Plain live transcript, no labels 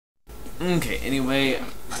Okay, anyway,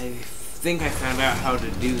 I think I found out how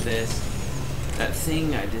to do this. That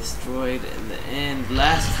thing I destroyed in the end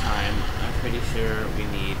last time, I'm pretty sure we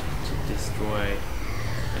need to destroy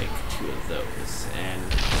like 2 of those. And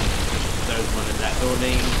there's one in that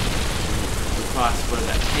building, across where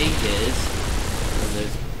that tank is, and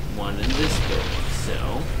there's one in this building,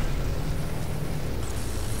 so...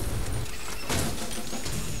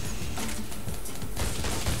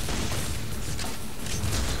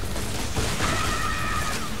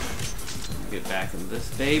 Get back in this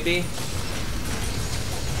baby.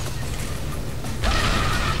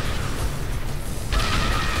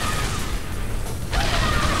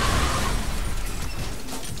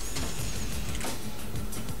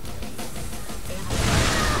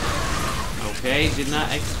 Okay, did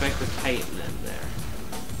not expect a Titan in there.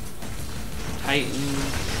 Titan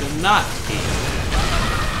should not be in there.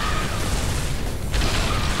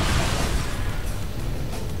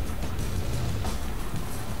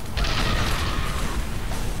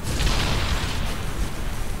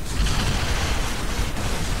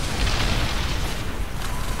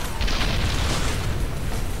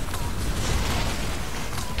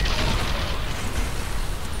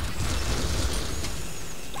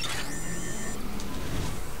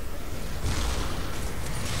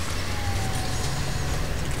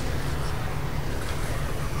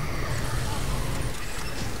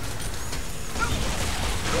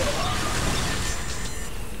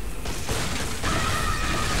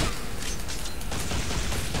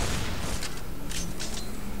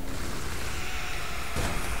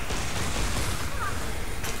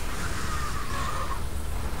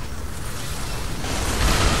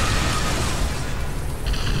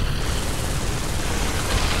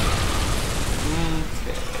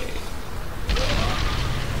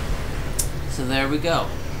 So there we go.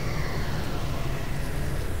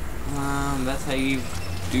 That's how you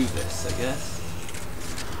do this, I guess.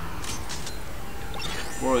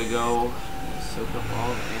 Before we go, soak up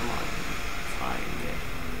all the ammo I can find it.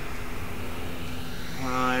 I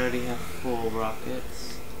already have full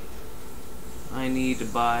rockets. I need to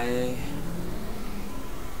buy...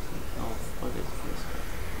 Oh, what is this one?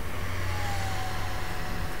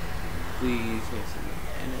 Please make some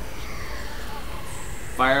in it.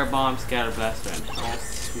 Firebomb, scatter blaster, and health.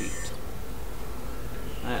 Sweet.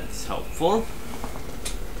 That's helpful.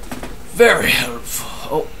 Very helpful.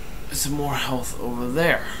 Oh, some more health over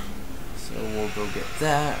there. So we'll go get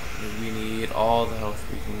that. We need all the health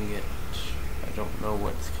we can get. I don't know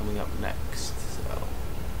what's coming up next, so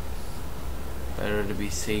better to be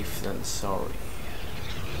safe than sorry.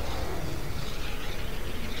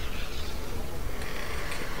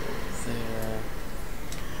 Okay, over there.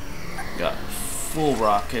 Got full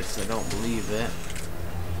rockets, I don't believe it.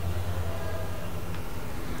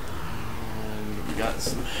 And we got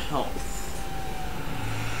some health.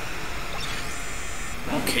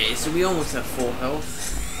 Okay, so we almost have full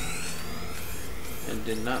health. And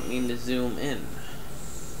did not mean to zoom in.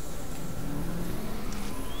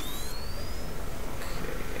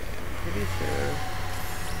 Okay, I'm pretty sure.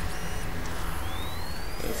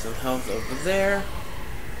 There's some health over there.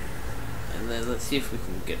 And then let's see if we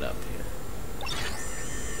can get up here.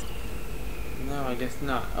 No, I guess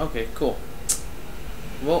not. Okay, cool.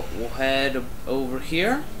 Well, we'll head over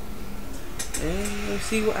here. And we'll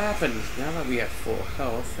see what happens now that we have full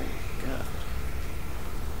health. Thank God.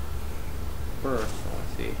 First, I want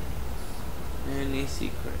to see. Any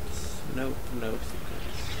secrets? Nope, no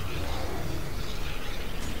secrets.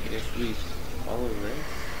 I guess we follow this.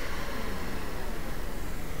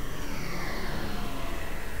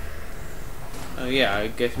 Oh yeah, I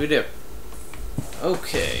guess we do.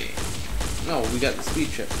 Okay. No, we got the speed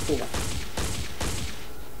chip. Cool.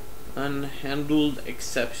 Unhandled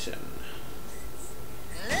exception.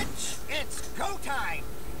 Glitch, it's go time!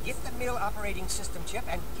 Get the mill operating system chip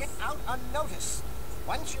and get out unnoticed.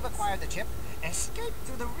 Once you've acquired the chip, escape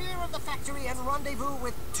through the rear of the factory and rendezvous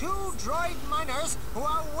with 2 droid miners who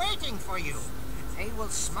are waiting for you. They will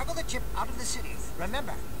smuggle the chip out of the city.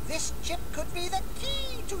 Remember, this chip could be the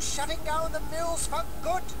key to shutting down the mills for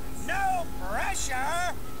good. No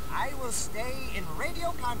pressure! I will stay in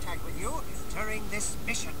radio contact with you during this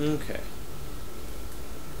mission. Okay.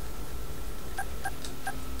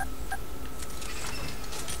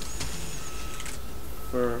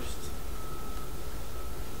 First,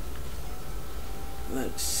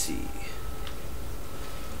 let's see.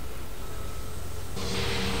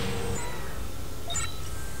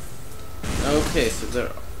 Okay, so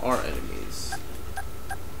there are enemies.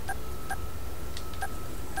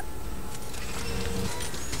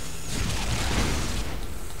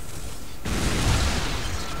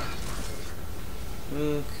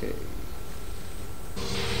 Okay.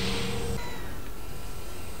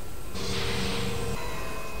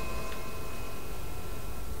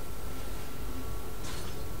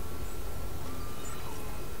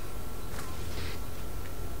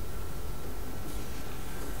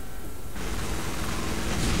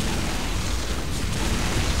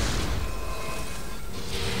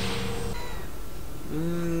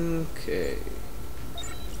 Okay.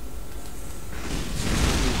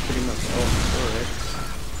 Pretty much all turrets.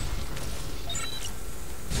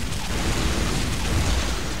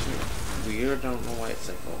 Weird, I don't know why it's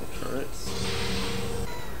like all turrets.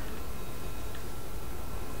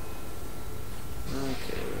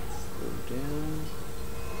 Okay, let's go down.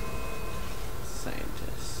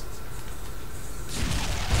 Scientist.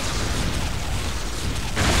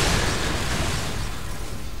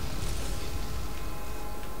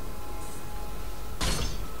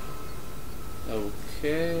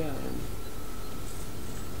 Okay,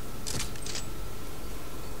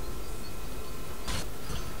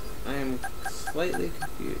 I am slightly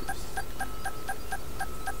confused.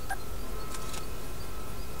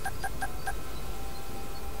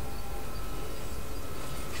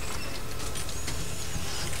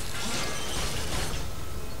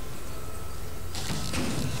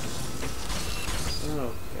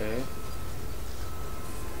 Okay.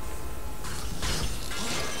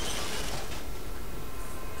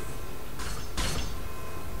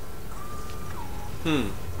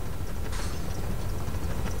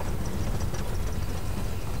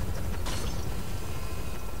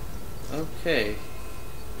 Okay.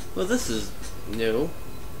 Well, this is new.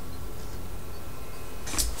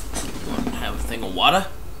 Want to have a thing of water?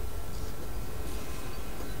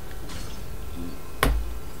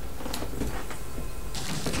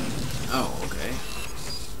 Oh, okay.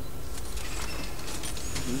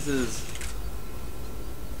 This is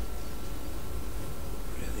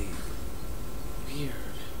really weird.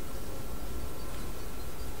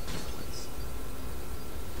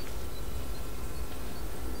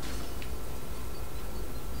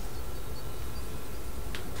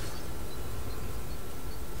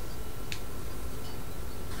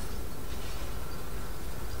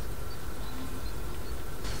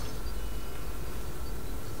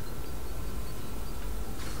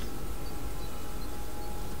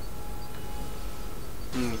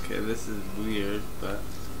 Okay, this is weird, but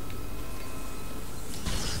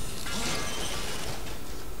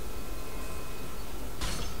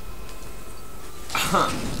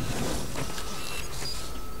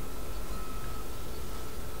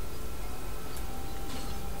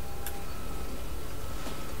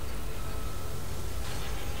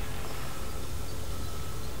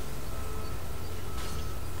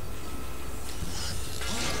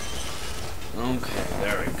okay,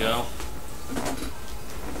 there we go.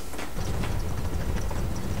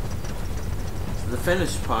 The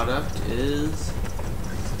finished product is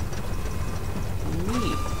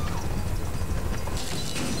me.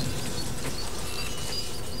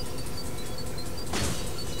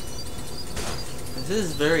 This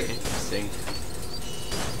is very interesting.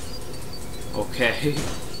 Okay.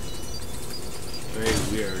 Very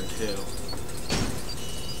weird too.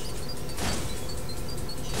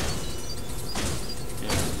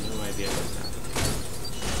 Yeah, no idea what's happening.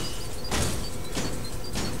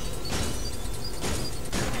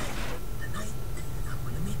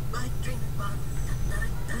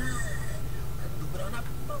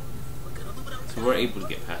 So we're able to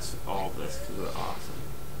get past all of this because we're awesome.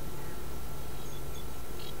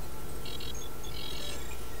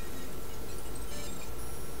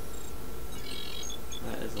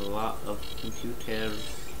 That is a lot of computers.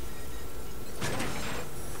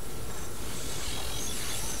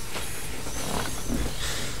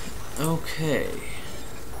 Okay.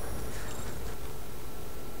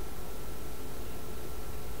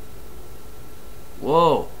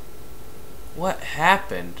 Whoa. What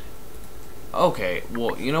happened? Okay,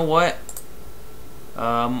 well, you know what?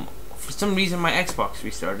 For some reason my Xbox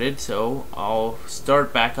restarted, so I'll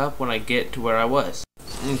start back up when I get to where I was.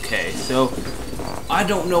 Okay, so I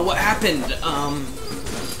don't know what happened.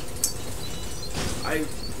 I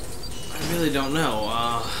really don't know.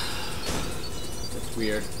 That's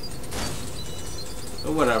weird.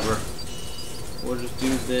 But whatever. We'll just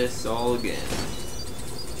do this all again.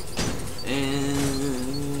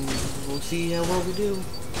 And we'll see how well we do.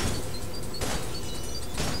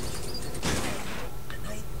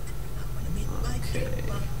 Okay.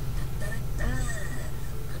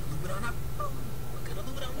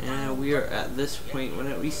 And we are at this point when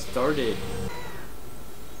it restarted.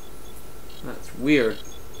 That's weird.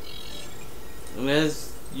 And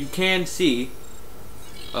as you can see,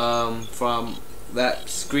 from that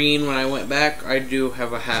screen when I went back, I do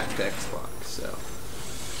have a hacked Xbox, so.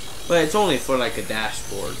 But it's only for like a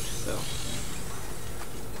dashboard, so.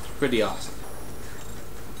 Pretty awesome.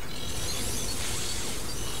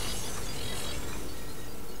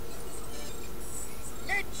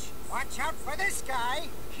 Watch out for this guy.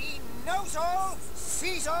 He knows all,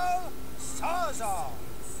 sees all, saws all.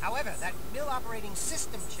 However, that mill operating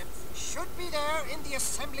system chip should be there in the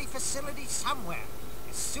assembly facility somewhere.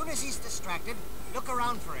 As soon as he's distracted, look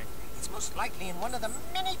around for it. It's most likely in one of the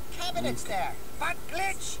many cabinets there. But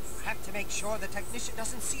Glitch, you have to make sure the technician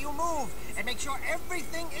doesn't see you move, and make sure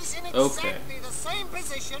everything is in exactly the same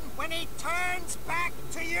position when he turns back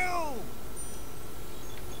to you.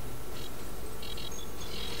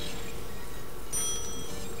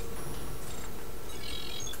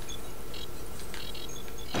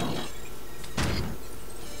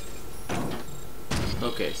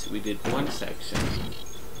 Okay, so we did one section.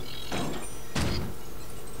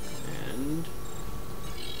 And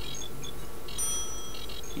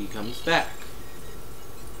he comes back.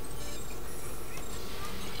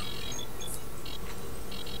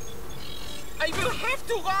 I will have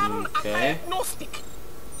to run a diagnostic.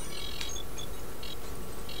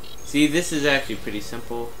 See, this is actually pretty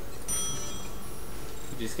simple.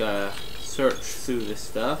 You just gotta search through this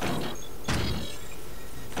stuff.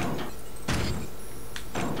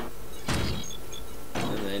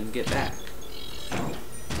 Get back.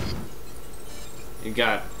 You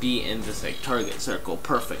gotta be in this like target circle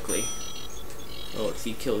perfectly. Oh, if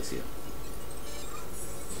he kills you.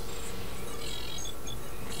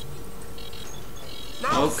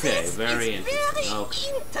 Now okay, very interesting. Very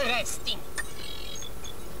okay. Interesting.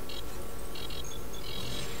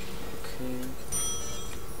 Okay.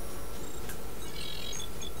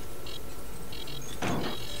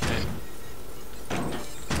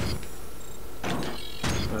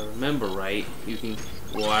 Remember right, you can,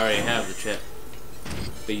 well I already have the chip,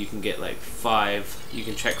 but you can get like 5, you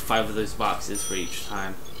can check 5 of those boxes for each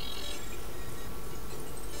time.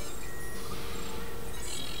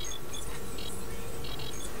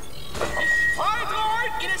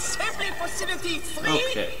 Hydroid in assembly facility 3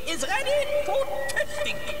 is ready for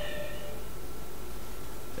testing.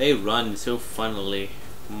 They run so funnily.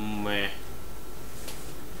 Meh.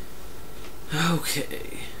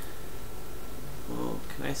 Okay. Well,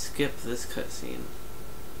 can I skip this cutscene?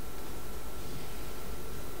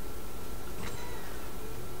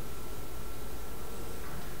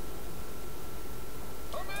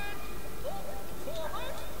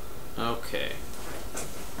 Okay.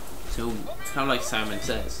 So, kind of like Simon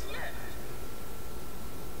Says.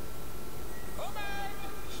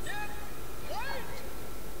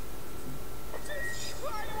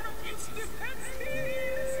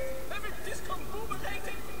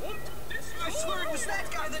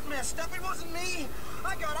 Up, it wasn't me.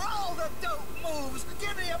 I got all the dope moves.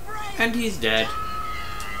 Give me a break. And he's dead.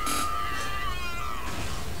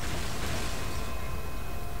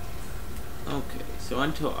 Okay, so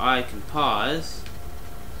until I can pause,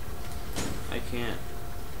 I can't.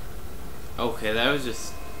 Okay, that was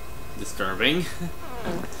just disturbing.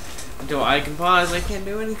 Until I can pause, I can't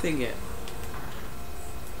do anything yet.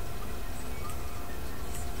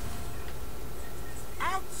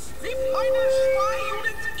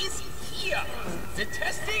 The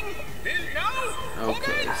testing is now.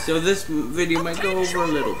 Okay, so this video might go over a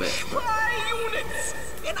little bit. Units.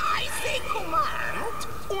 And I say command,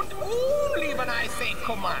 and only when I say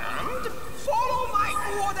command, follow my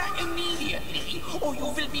order immediately, or you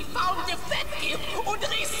will be found defective and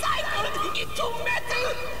recycled into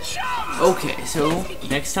metal chunks. Okay, so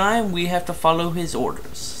next time we have to follow his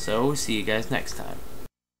orders. So see you guys next time.